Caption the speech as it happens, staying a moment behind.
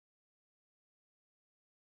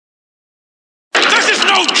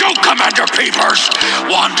no joke, Commander Peepers.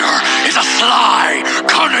 Wander is a sly,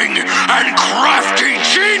 cunning, and crafty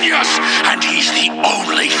genius, and he's the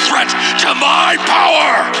only threat to my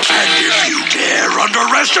power. And if you dare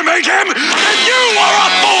underestimate him, then you are a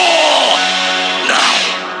fool! Now,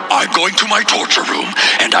 I'm going to my torture room,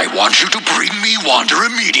 and I want you to bring me Wander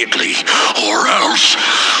immediately, or else...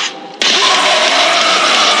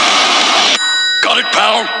 Got it,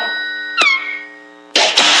 pal?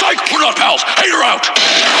 Psych, we're not pals. Hater out!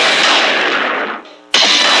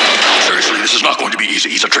 Seriously, this is not going to be easy.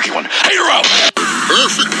 He's a tricky one. Hater out!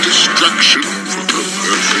 Perfect distraction for the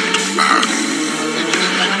perfect man.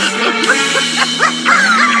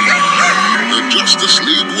 The Justice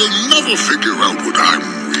League will never figure out what I'm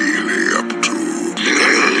really up to.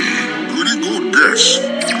 Pretty good guess.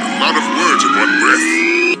 A lot of words in one breath.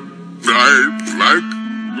 I like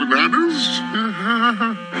bananas.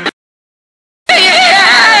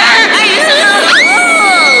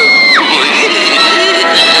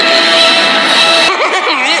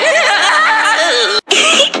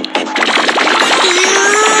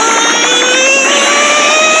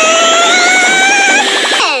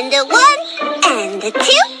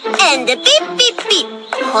 And the beep, beep, beep.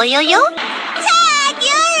 Ho-yo-yo? Tag,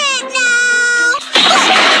 you're it now!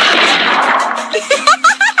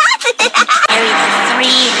 Carry the 3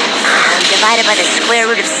 divided by the square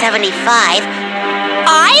root of 75.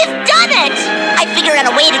 I've done it! I figured out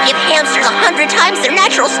a way to give hamsters 100 times their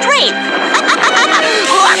natural strength.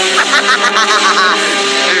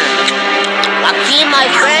 Lucky, my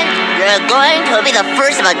friend, you're going to be the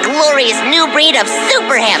first of a glorious new breed of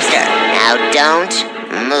super hamster. Now don't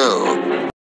move.